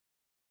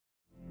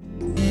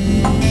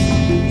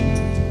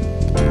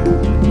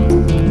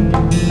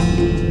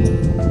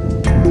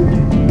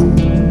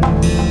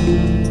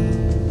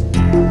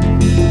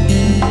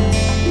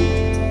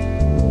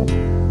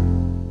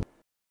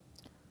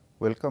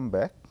welcome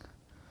back.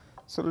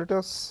 So, let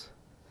us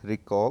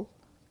recall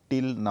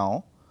till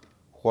now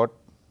what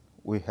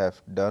we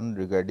have done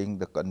regarding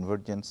the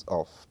convergence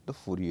of the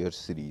Fourier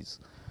series.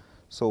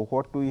 So,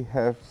 what we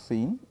have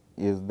seen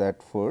is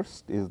that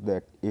first is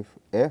that if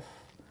f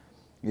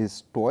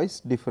is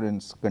twice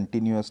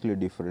continuously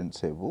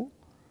differentiable,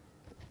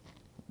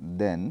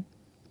 then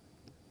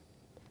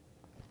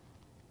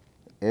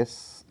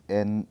S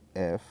n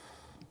f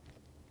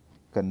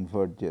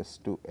converges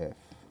to f,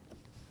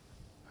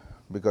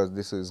 because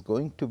this is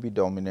going to be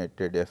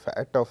dominated f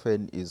hat of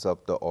n is of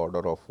the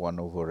order of 1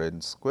 over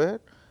n square.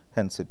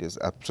 Hence, it is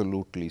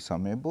absolutely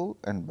summable,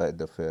 and by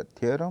the Fourier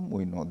theorem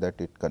we know that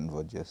it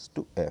converges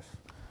to f.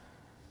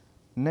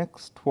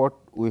 Next, what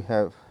we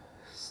have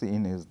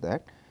seen is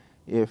that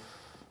if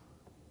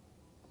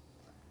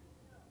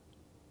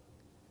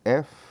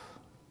f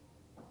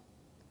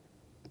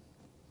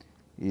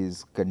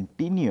is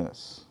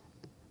continuous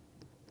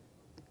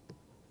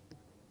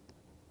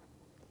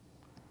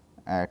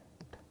at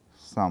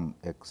some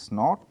x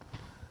naught,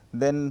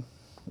 then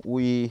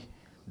we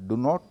do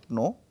not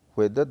know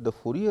whether the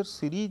Fourier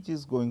series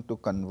is going to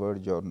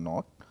converge or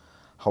not.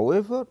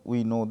 However,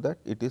 we know that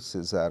it is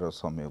Cesaro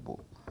summable.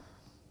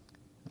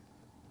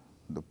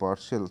 The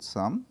partial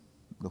sum,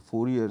 the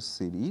Fourier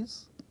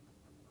series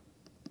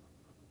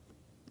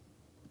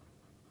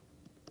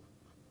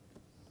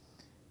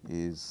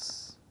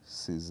is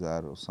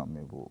Cesaro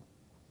summable.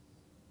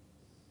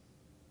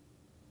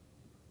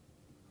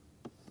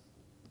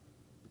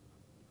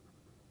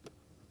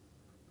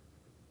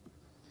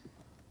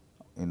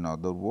 In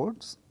other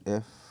words,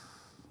 f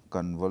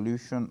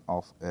convolution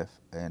of f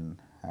n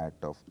hat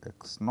of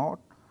x naught,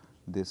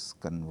 this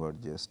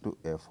converges to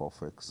f of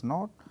x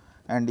naught,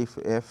 and if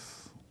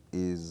f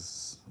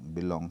is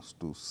belongs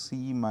to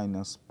c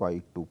minus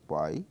pi to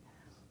pi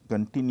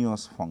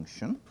continuous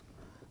function,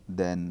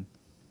 then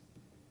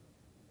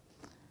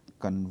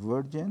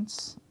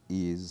convergence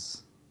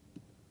is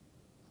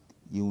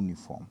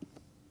uniform.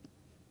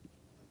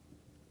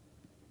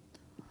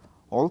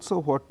 Also,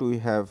 what we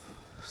have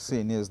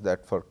seen is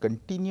that for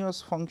continuous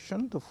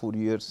function, the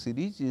Fourier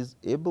series is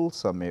Abel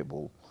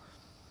summable.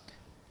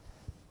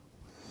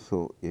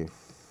 So, if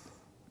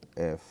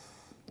f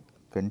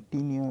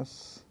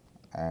continuous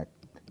at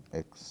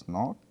x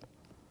naught,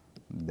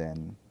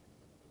 then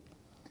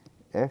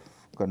f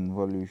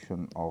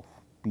convolution of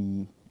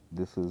p,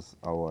 this is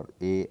our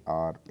a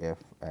r f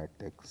at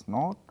x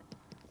naught,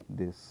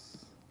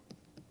 this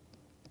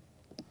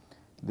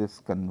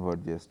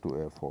converges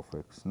to f of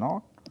x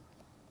naught.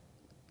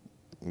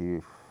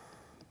 If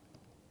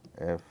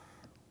f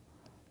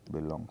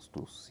belongs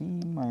to c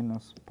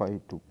minus pi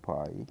to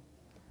pi,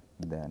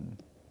 then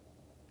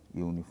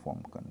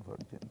uniform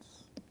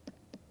convergence.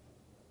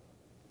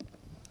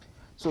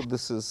 So,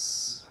 this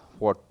is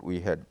what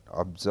we had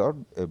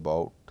observed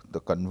about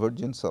the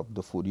convergence of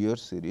the Fourier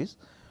series.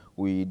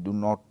 We do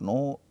not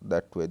know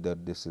that whether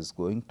this is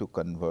going to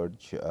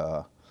converge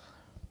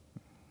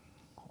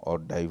or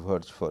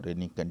diverge for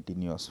any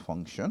continuous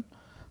function.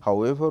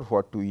 However,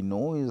 what we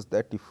know is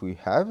that if we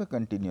have a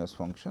continuous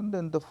function,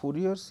 then the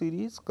Fourier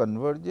series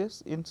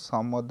converges in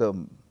some other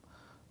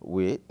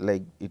way,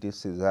 like it is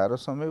Cesaro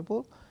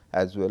summable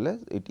as well as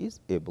it is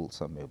Abel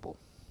summable.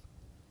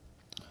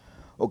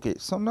 Okay,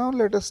 so, now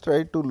let us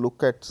try to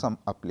look at some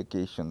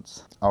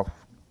applications of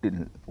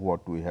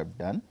what we have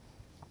done.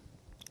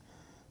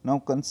 Now,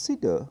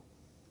 consider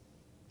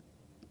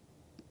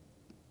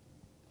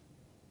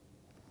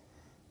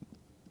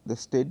the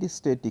steady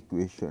state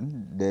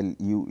equation del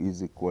u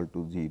is equal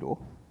to 0.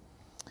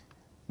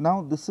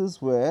 Now, this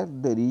is where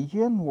the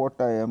region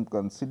what I am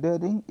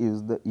considering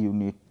is the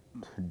unit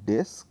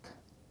disk,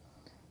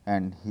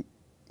 and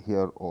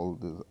here all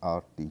these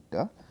are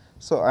theta.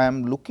 So, I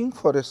am looking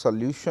for a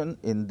solution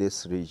in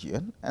this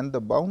region, and the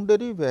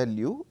boundary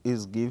value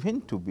is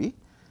given to be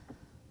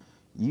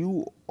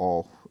u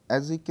of,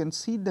 as you can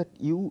see that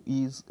u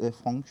is a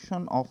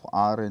function of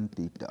r and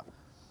theta.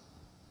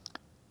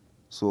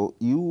 So,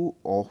 u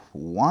of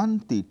 1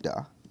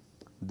 theta,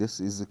 this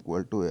is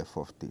equal to f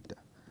of theta.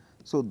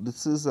 So,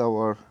 this is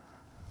our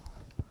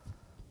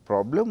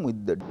problem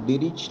with the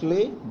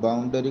Dirichlet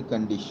boundary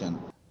condition.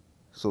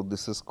 So,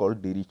 this is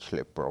called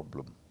Dirichlet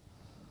problem.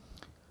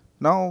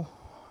 Now,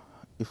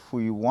 if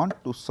we want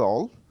to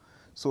solve,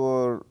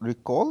 so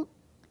recall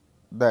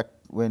that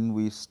when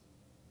we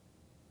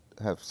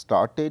have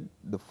started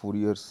the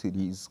Fourier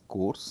series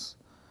course,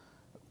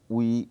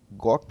 we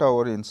got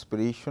our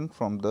inspiration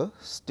from the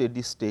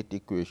steady state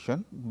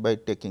equation by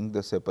taking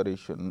the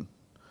separation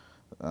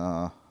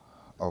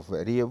of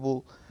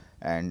variable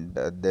and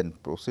then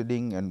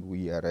proceeding, and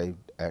we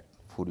arrived at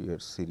Fourier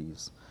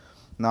series.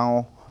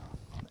 Now,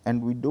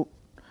 and we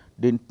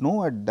didn't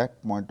know at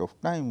that point of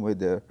time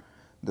whether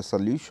the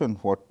solution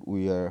what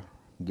we are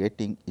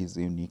getting is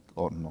unique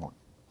or not.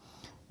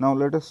 Now,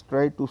 let us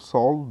try to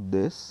solve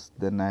this.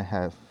 Then I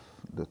have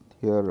the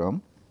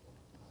theorem,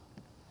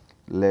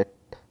 let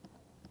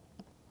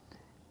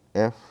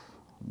f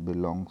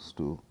belongs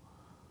to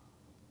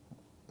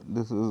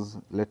this is,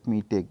 let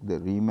me take the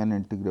Riemann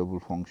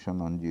integrable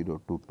function on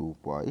 0 to 2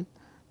 pi,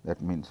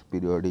 that means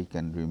periodic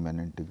and Riemann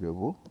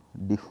integrable.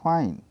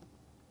 Define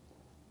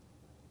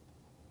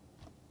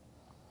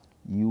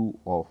u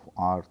of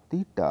r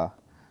theta,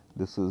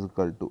 this is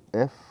equal to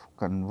f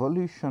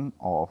convolution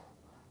of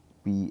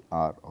p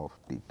r of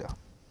theta.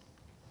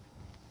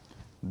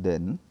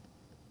 Then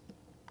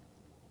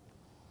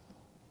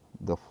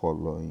the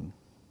following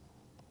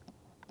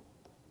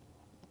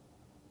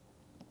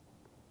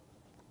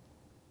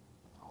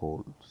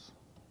holds.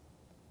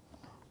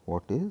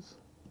 What is?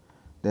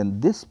 Then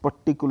this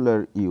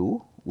particular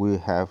u, we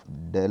have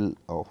del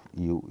of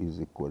u is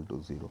equal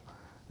to 0.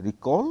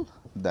 Recall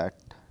that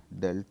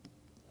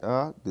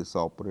delta, this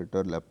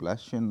operator,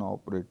 Laplacian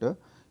operator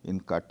in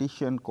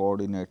Cartesian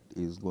coordinate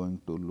is going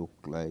to look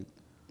like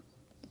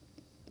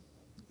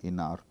in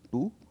R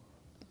 2,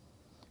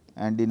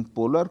 and in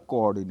polar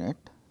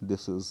coordinate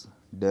this is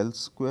del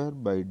square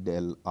by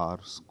del r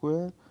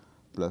square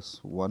plus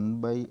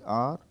 1 by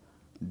r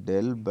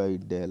del by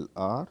del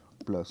r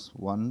plus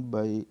 1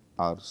 by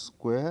r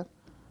square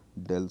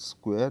del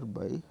square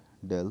by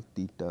del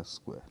theta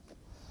square.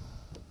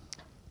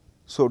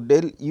 So,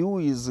 del u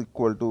is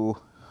equal to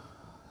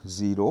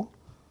 0,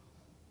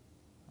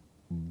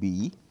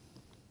 b,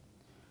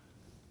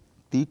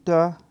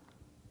 theta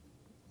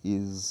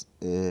is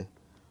a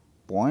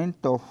point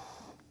of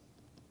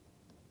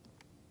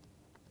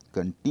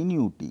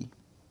continuity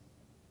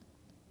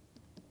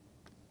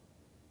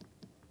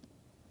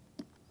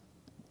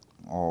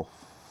of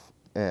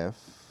f,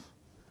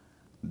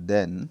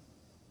 then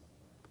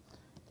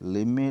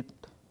limit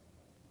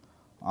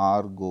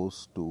r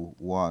goes to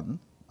 1,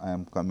 I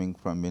am coming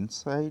from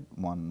inside,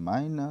 1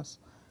 minus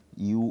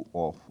u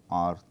of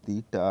r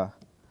theta,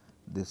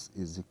 this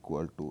is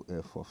equal to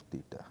f of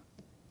theta.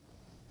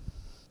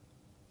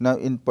 Now,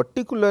 in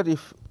particular,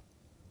 if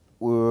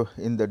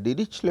in the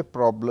Dirichlet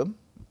problem,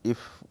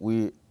 if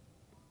we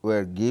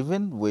were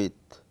given with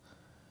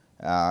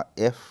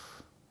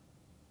f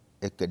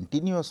a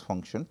continuous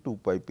function, 2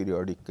 pi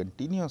periodic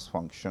continuous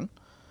function,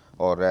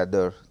 or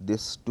rather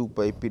this 2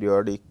 pi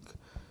periodic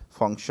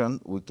function,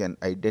 we can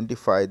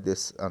identify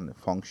this on a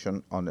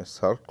function on a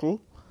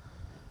circle,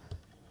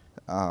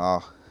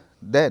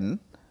 then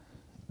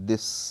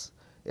this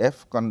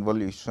f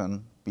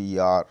convolution p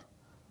r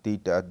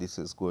theta, this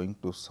is going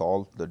to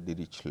solve the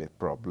Dirichlet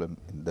problem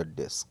in the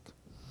disk.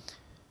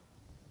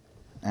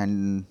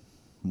 And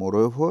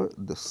moreover,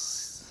 the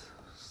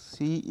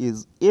C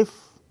is if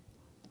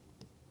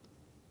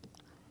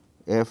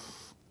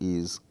f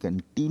is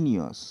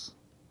continuous,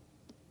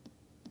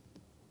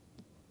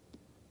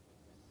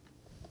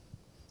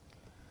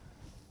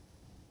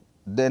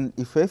 then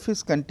if f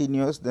is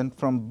continuous, then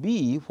from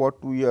B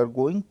what we are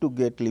going to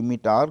get,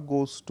 limit r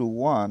goes to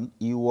 1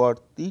 u r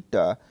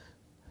theta,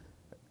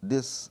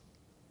 this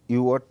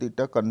u r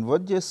theta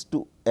converges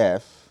to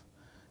f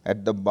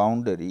at the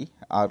boundary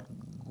r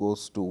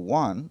goes to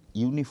 1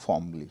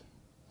 uniformly.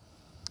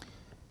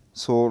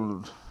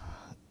 So,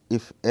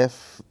 if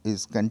f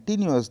is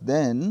continuous,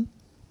 then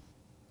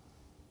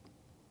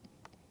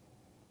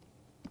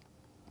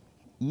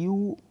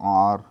u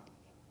r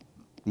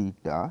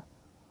theta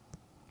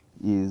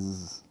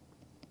is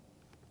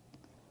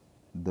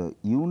the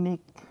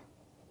unique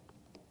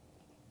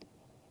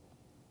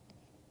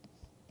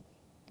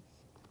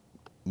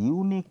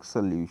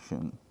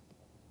solution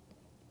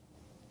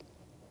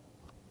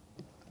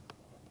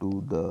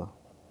to the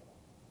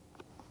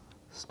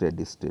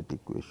steady state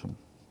equation.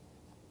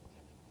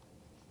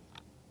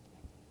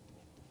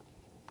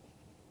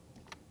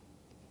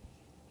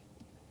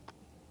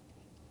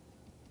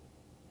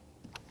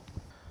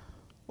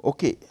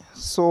 Okay.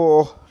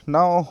 So,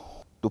 now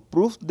to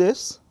prove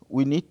this,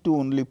 we need to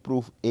only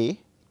prove A,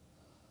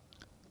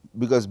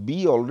 because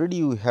B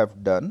already we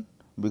have done,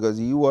 because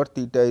u r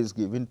theta is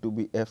given to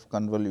be f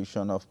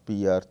convolution of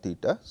p r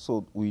theta.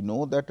 So, we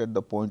know that at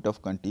the point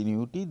of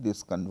continuity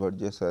this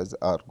converges as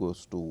r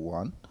goes to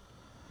 1.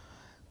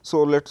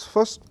 So, let us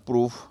first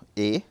prove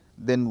A,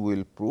 then we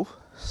will prove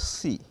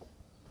C.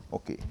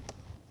 Okay.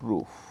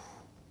 Proof.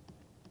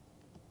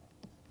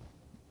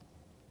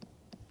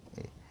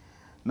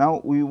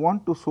 Now, we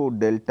want to show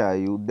delta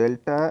u.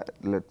 Delta,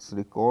 let us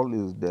recall,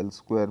 is del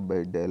square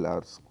by del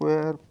r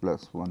square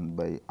plus 1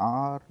 by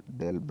r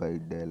del by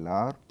del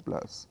r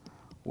plus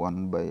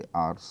 1 by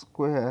r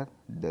square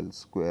del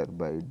square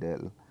by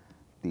del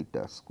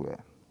theta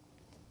square.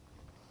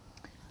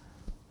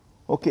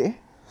 Okay.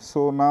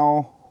 So,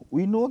 now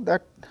we know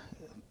that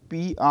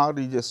p r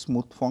is a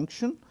smooth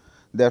function,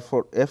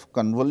 therefore, f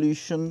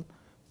convolution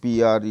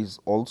p r is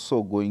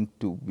also going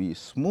to be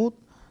smooth.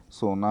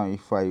 So, now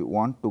if I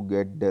want to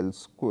get del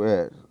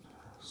square,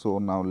 so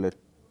now let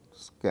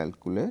us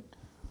calculate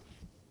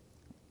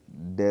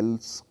del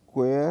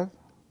square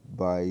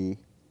by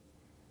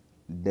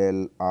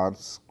del r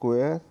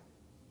square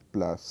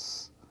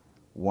plus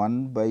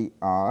 1 by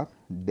r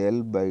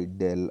del by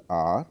del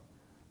r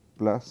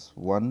plus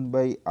 1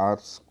 by r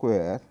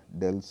square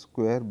del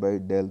square by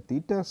del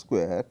theta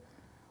square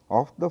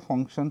of the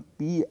function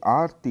p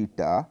r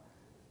theta.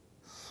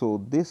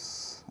 So,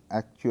 this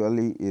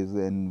actually is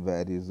n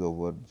varies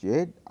over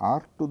z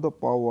r to the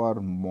power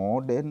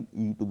mod n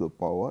e to the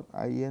power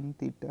I n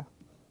theta.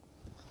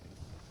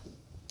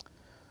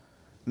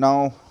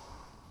 Now,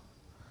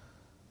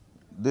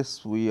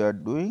 this we are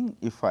doing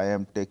if I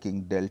am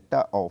taking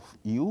delta of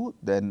u,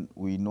 then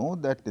we know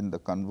that in the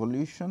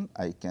convolution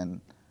I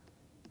can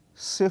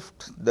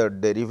shift the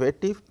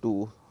derivative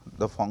to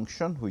the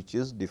function which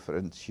is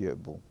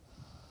differentiable.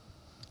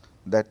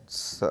 That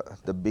is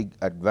the big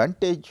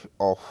advantage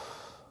of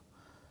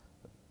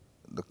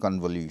the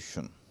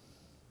convolution.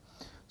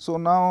 So,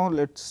 now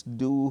let us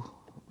do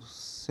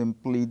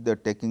simply the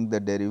taking the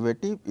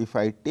derivative. If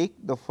I take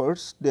the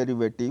first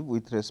derivative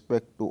with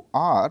respect to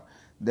r,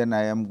 then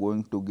I am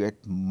going to get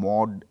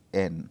mod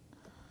n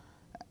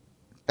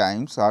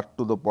times r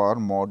to the power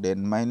mod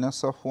n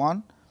minus of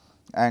 1,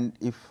 and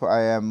if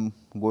I am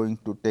going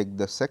to take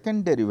the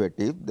second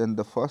derivative, then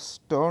the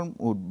first term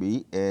would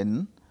be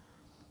n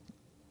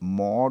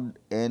mod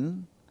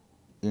n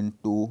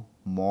into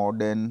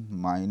mod n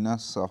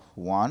minus of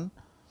 1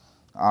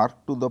 r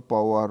to the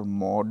power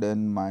mod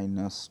n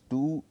minus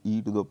 2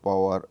 e to the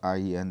power I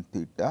n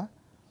theta.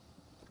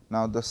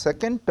 Now, the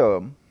second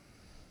term,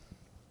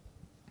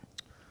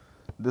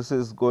 this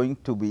is going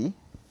to be,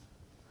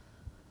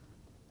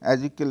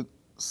 as you can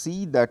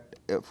see that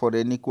for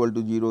n equal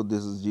to 0,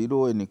 this is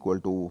 0, n equal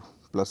to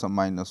plus or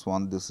minus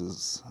 1, this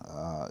is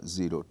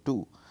 0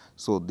 2.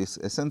 So, this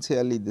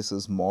essentially this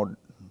is mod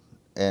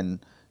n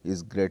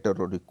is greater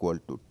or equal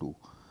to 2.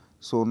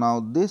 So, now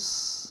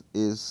this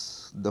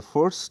is the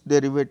first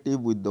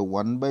derivative with the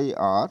 1 by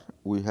r,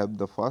 we have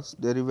the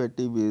first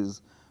derivative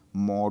is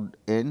mod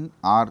n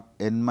r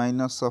n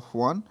minus of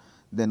 1,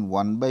 then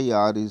 1 by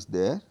r is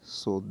there.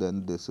 So,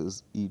 then this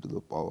is e to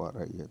the power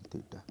I n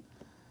theta,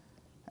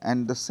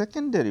 and the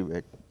second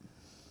derivative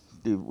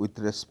with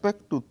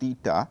respect to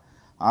theta,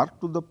 r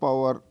to the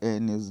power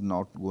n is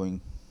not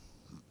going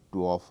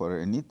to offer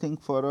anything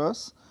for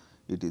us,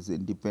 it is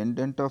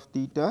independent of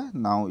theta.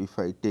 Now, if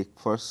I take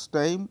first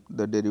time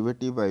the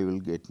derivative, I will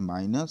get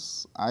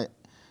minus I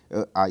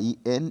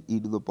n e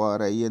to the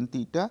power I n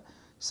theta,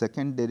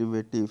 second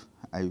derivative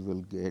I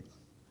will get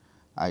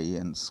I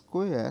n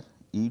square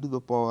e to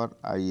the power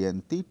I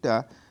n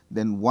theta,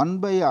 then 1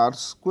 by r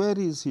square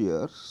is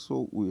here.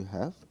 So, we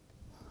have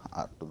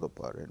r to the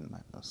power n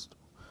minus 2.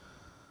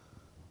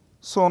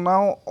 So,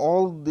 now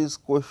all these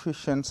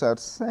coefficients are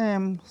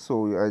same.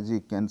 So, as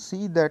you can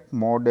see that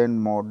mod n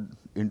mod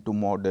into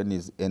mod n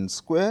is n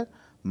square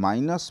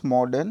minus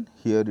mod n,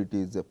 here it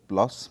is a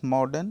plus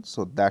mod n.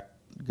 So, that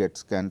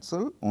gets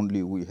cancelled,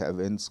 only we have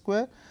n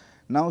square.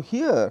 Now,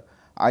 here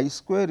I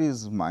square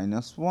is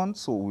minus 1.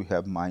 So, we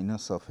have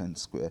minus of n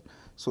square.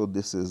 So,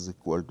 this is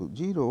equal to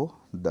 0,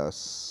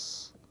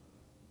 thus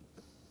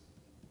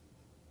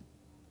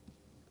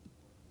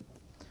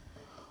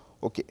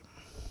okay.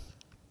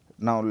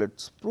 Now, let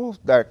us prove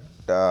that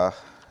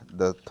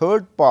the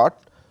third part,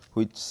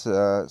 which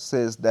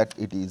says that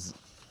it is,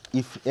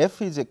 if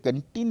f is a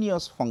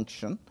continuous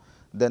function,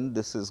 then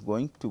this is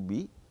going to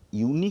be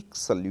unique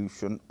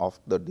solution of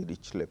the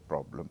Dirichlet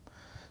problem.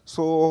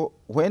 So,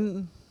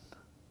 when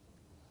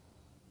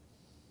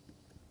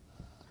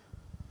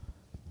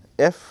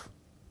f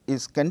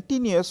is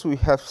continuous, we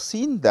have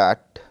seen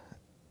that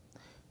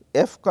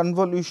f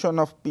convolution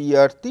of p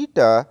r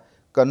theta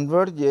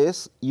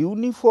converges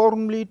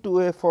uniformly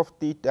to f of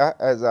theta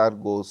as r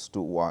goes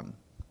to 1.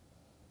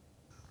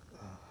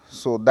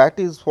 So, that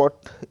is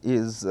what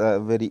is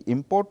very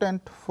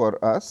important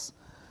for us.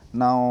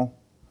 Now,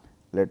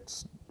 let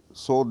us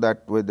show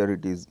that whether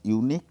it is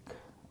unique.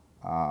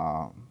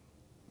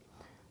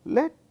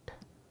 Let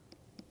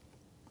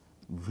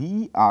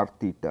V r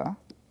theta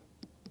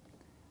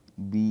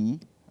be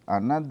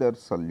another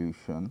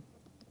solution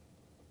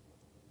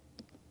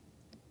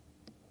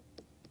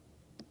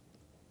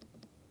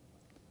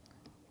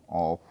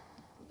of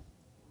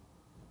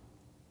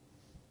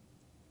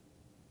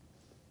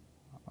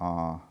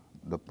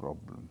the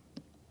problem.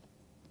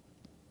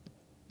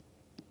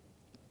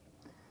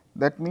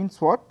 That means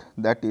what?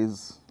 That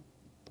is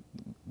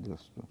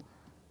just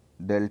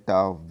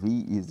delta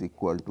V is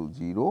equal to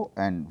 0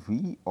 and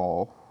V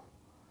of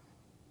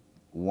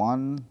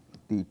 1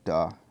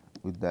 theta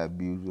with the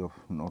abuse of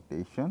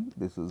notation.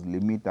 This is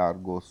limit r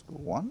goes to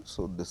 1.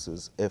 So, this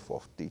is f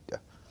of theta.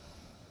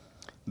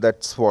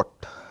 That is what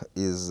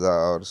is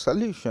our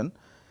solution.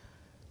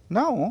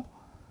 Now,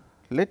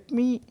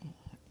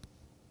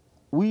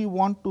 we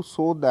want to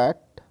show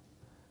that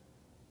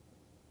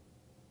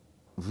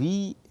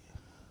V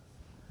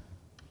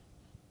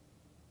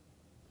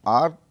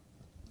r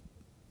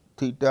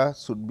theta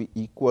should be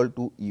equal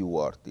to u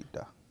r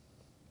theta.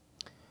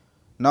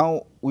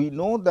 Now, we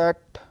know that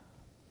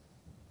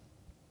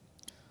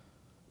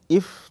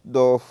if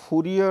the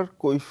Fourier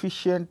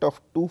coefficient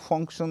of two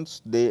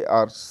functions, they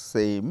are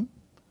same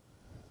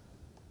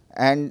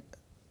and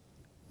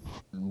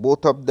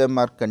both of them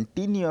are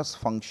continuous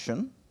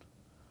function,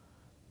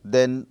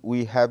 then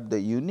we have the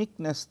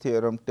uniqueness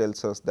theorem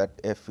tells us that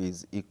f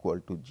is equal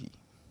to g.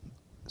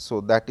 So,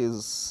 that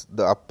is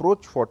the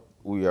approach what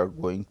we are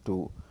going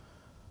to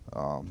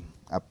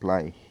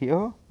apply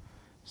here.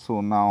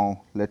 So,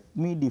 now let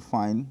me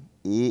define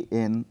a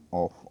n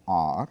of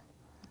r.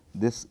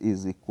 This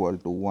is equal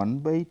to 1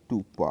 by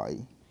 2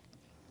 pi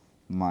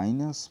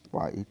minus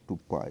pi to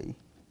pi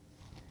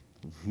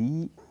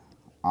v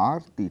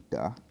r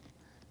theta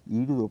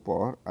e to the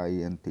power I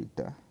n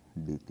theta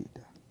d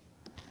theta.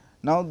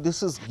 Now,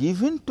 this is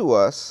given to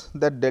us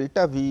that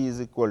delta v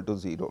is equal to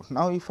 0.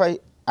 Now, if I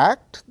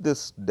act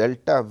this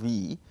delta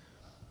v,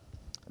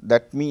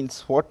 that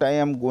means what I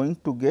am going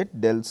to get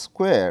del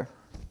square.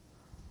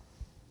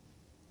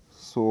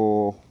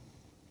 So,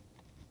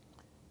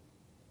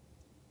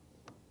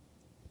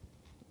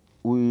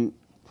 we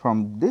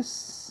from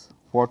this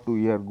what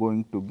we are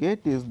going to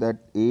get is that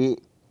a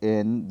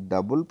n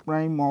double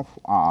prime of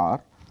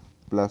r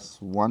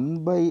plus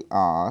 1 by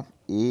r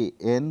a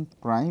n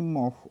prime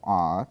of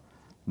r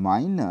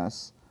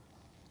minus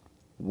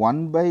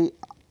 1 by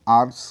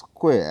r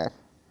square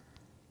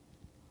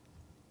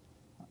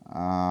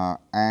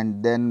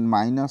and then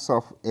minus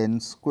of n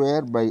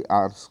square by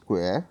r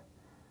square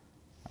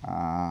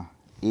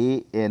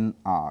a n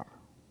r.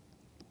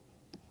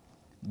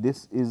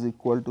 This is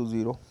equal to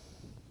 0.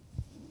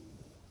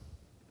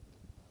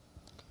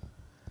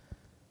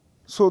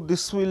 So,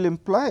 this will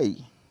imply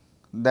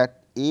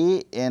that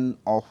a n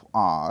of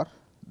r,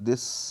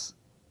 this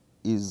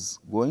is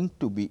going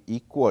to be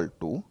equal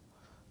to,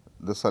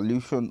 the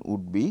solution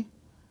would be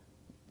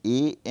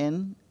a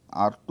n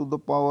r to the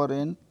power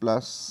n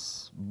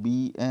plus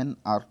b n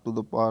r to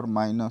the power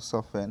minus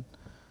of n.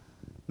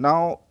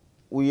 Now,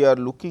 we are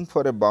looking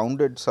for a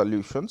bounded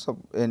solution. So,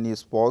 n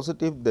is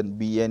positive, then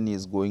b n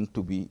is going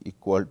to be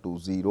equal to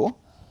 0.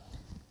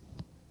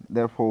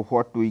 Therefore,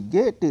 what we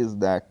get is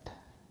that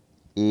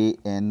a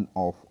n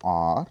of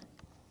r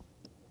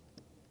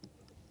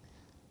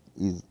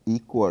is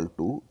equal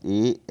to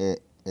a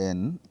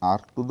n r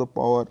to the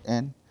power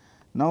n.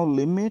 Now,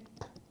 limit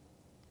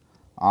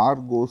r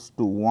goes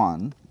to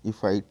 1,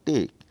 if I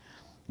take,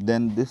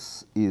 then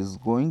this is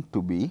going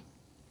to be,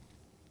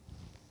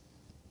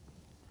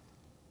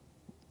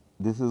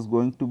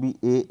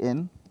 a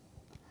n.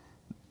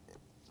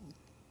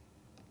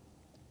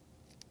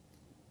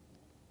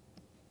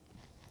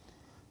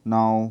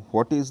 Now,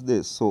 what is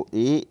this? So,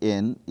 a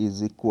n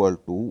is equal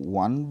to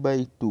 1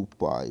 by 2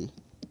 pi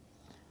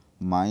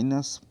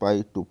minus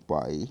pi to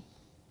pi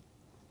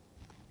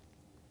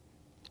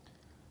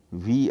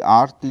v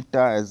r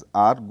theta. As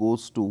r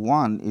goes to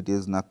 1, it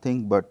is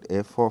nothing but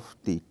f of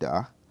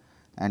theta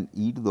and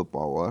e to the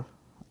power,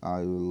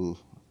 I will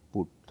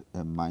put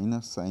a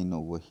minus sign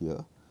over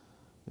here,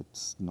 it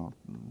is not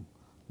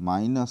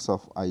minus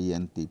of I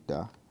n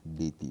theta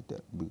d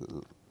theta.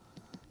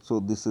 So,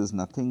 this is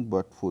nothing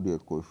but Fourier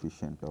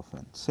coefficient of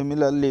n.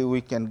 Similarly, we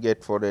can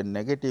get for a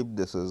negative,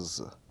 this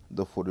is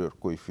the Fourier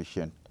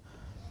coefficient,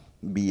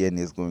 b n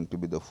is going to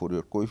be the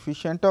Fourier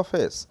coefficient of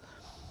s.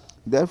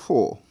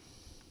 Therefore,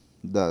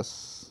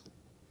 thus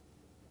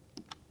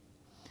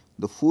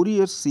the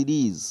Fourier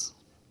series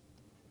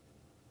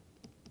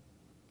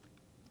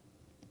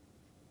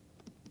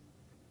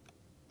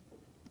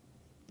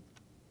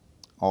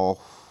of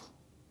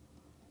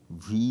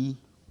v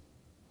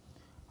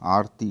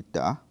r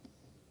theta,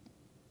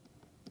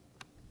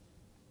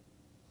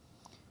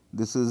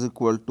 this is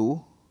equal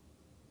to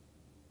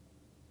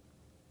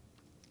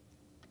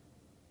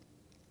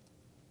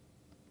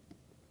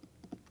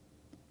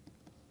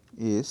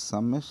a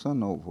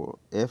summation over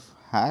f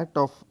hat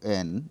of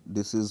n,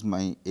 this is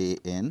my a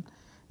n,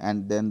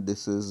 and then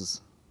this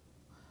is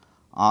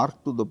r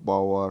to the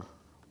power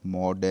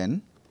mod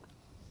n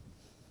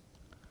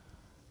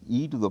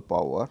e to the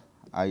power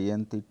I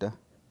n theta.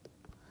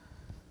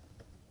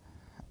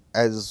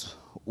 As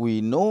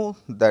we know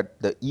that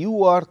the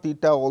u r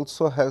theta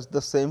also has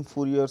the same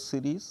Fourier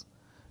series.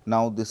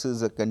 Now, this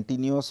is a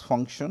continuous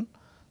function.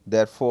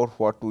 Therefore,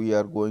 what we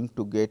are going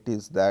to get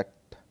is that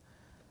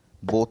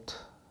both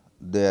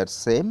they are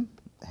same,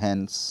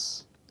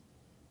 hence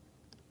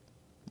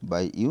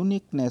by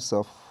uniqueness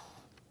of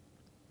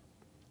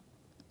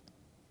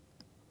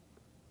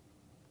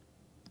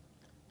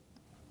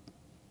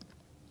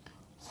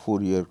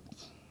Fourier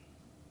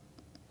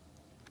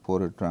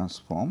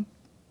transform,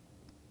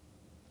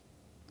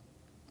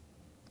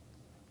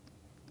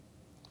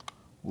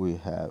 we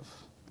have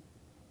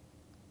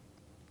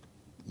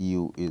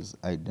u is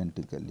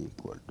identically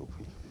equal to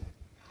v.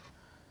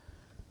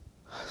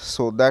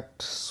 So, that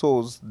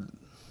shows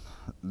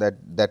that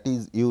that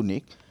is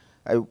unique.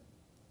 I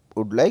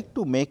would like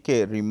to make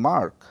a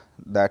remark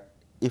that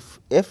if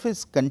f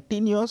is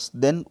continuous,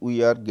 then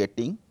we are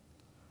getting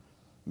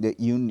the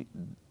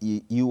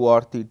u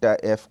r theta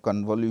f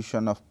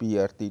convolution of p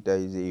r theta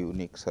is a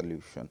unique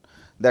solution.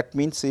 That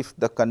means, if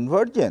the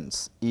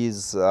convergence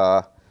is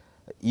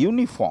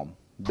uniform,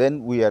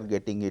 then we are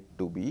getting it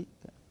to be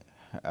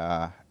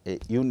a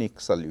unique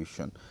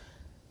solution.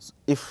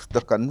 If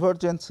the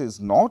convergence is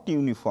not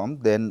uniform,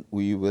 then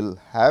we will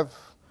have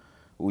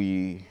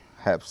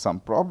some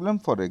problem.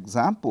 For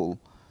example,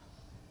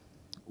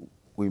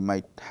 we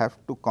might have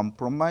to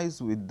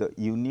compromise with the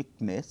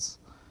uniqueness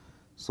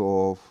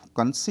So,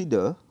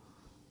 consider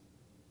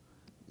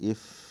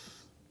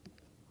if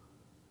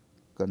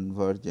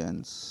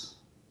convergence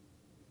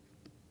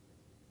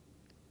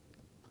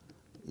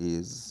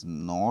is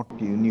not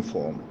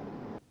uniform,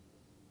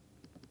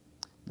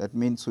 that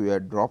means we are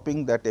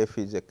dropping that f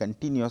is a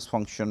continuous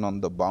function on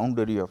the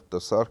boundary of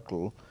the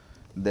circle,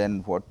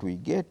 then what we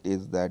get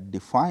is that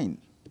define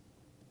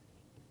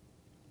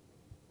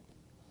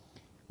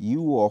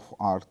u of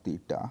r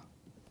theta,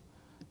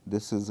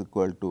 this is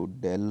equal to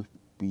del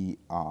p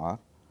r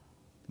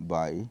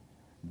by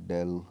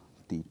del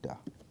theta.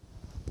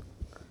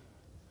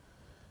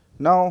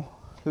 Now,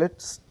 let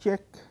us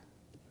check,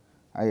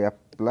 I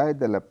apply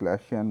the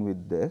Laplacian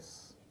with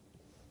this.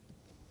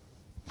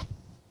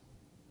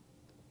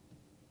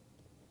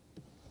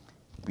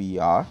 P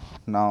r.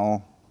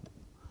 Now,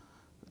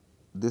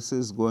 this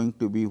is going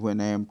to be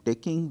when I am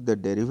taking the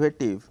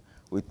derivative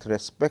with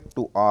respect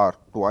to r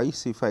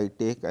twice, if I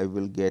take, I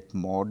will get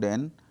mod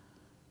n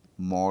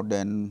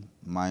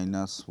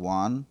minus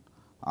 1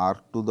 r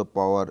to the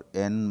power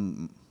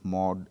n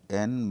mod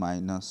n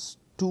minus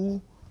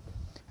 2,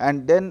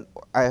 and then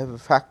I have a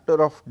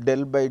factor of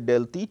del by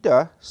del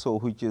theta. So,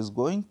 which is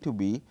going to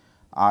be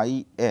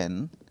I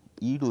n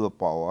e to the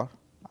power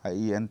I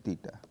n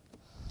theta.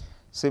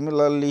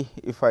 Similarly,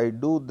 if I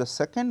do the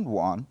second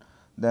one,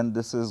 then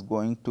this is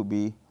going to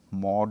be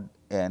mod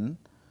n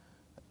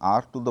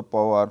r to the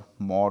power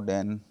mod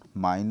n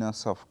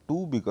minus of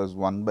 2, because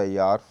 1 by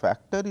r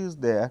factor is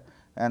there,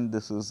 and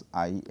this is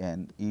I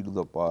n e to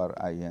the power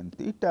I n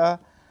theta,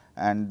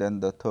 and then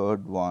the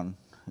third one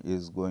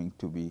is going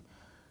to be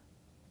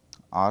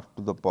r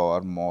to the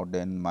power mod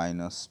n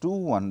minus 2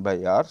 1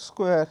 by r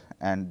square,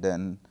 and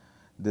then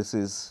this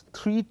is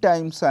 3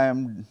 times I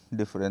am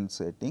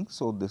differentiating.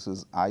 So, this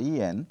is I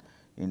n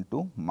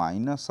into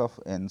minus of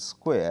n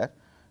square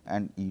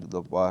and e to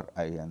the power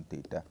I n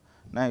theta.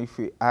 Now, if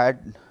we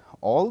add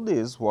all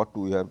this, what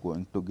we are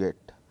going to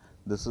get?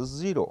 This is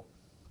 0.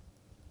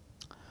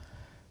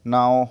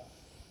 Now,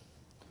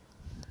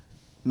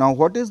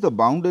 what is the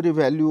boundary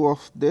value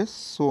of this?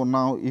 So,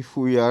 now if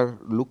we are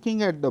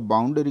looking at the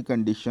boundary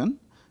condition,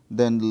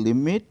 then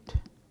limit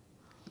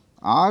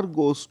r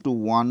goes to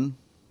 1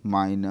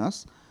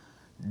 minus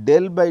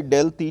del by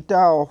del theta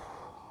of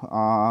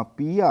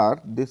p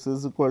r, this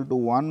is equal to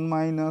 1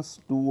 minus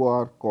 2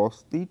 r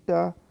cos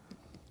theta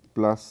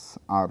plus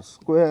r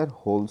square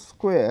whole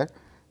square,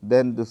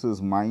 then this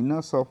is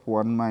minus of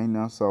 1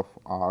 minus of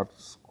r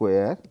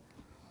square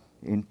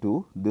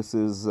into this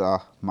is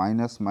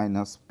minus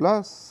minus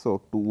plus.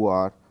 So, 2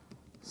 r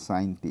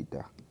sin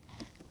theta,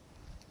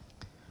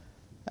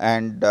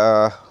 and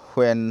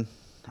when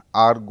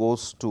r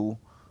goes to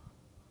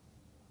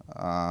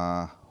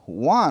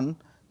 1,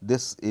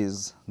 this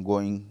is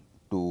going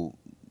to,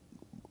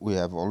 we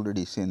have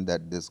already seen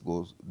that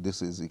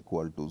this is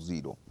equal to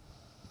 0.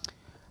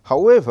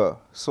 However,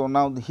 so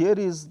now here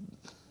is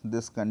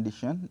this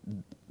condition,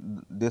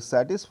 this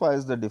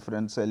satisfies the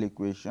differential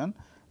equation,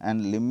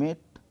 and limit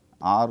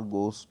r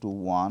goes to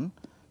 1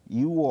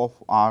 u of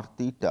r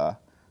theta,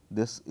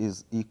 this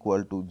is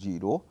equal to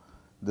 0.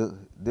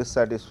 This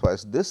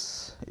satisfies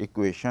this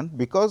equation,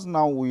 because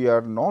now we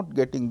are not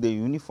getting the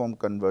uniform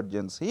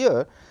convergence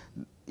here.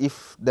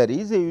 If there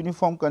is a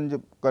uniform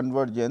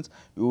convergence,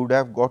 you would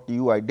have got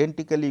u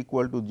identically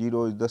equal to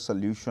 0 is the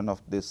solution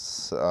of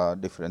this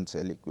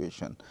differential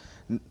equation.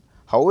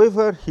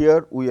 However,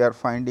 here we are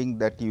finding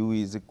that u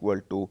is equal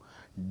to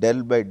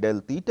del by del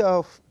theta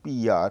of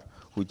p r,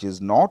 which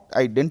is not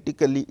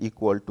identically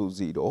equal to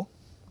 0,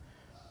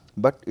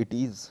 but it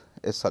is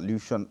a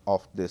solution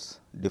of this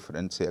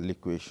differential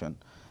equation.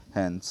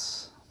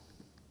 Hence,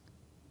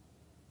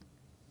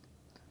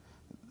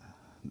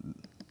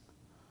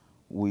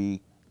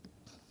 we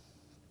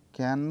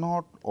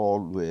cannot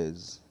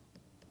always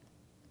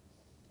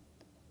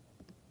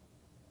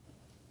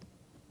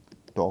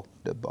talk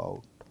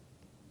about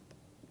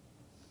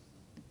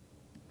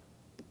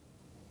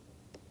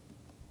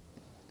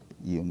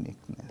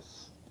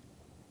uniqueness.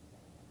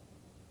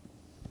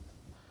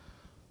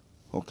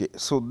 Okay.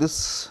 So,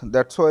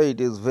 that is why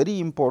it is very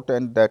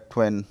important that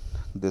when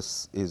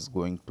this is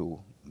going to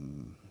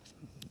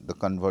the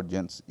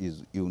convergence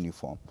is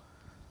uniform.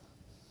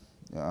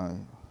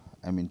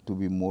 I mean, to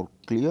be more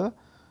clear.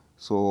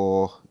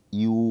 So,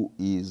 u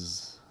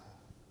is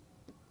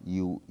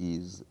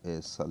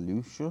a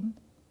solution,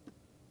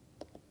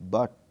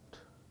 but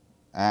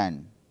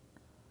and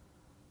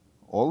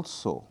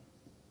also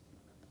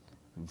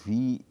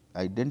v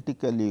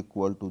identically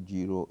equal to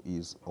 0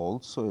 is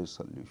also a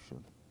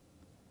solution.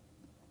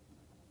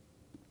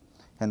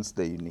 Hence,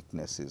 the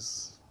uniqueness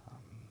is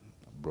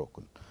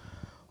broken.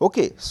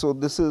 Okay. So,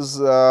 this is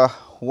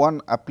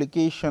one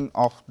application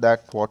of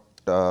that what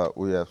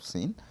we have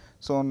seen.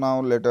 So, now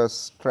let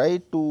us try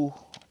to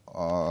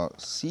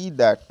see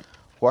that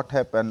what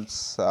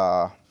happens.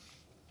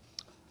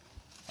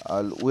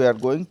 We are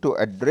going to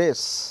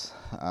address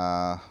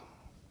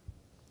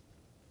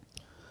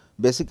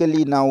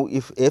basically now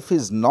if f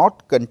is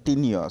not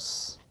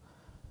continuous,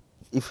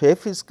 if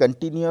f is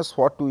continuous,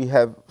 what we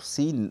have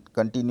seen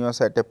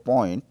continuous at a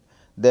point,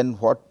 then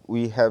what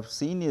we have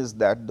seen is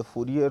that the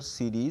Fourier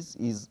series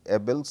is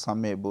Abel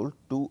summable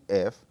to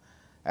f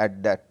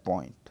at that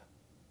point,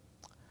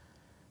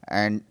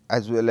 and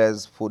as well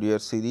as Fourier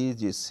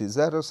series is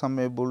Cesaro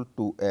summable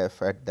to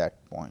f at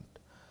that point.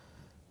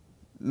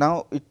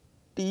 Now, it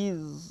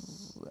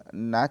is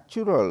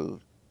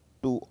natural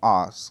to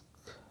ask,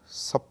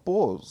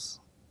 suppose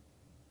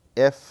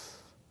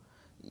f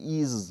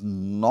is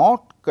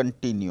not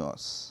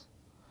continuous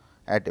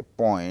at a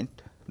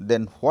point,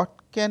 then what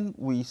can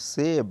we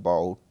say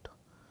about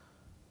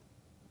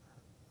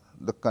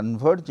the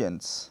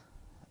convergence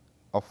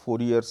of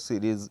Fourier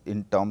series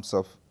in terms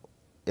of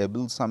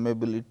Abel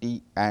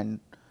summability and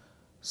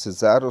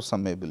Cesaro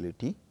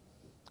summability?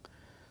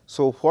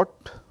 So,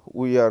 what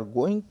we are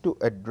going to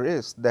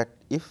address, that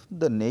if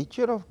the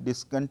nature of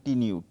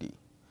discontinuity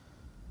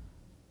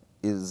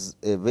is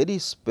a very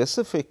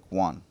specific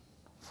one,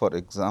 for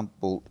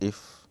example,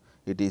 if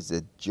it is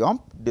a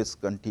jump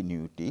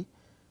discontinuity,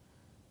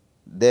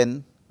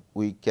 then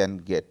we can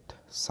get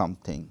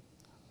something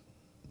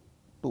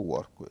to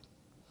work with.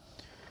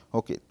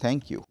 Okay,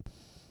 thank you.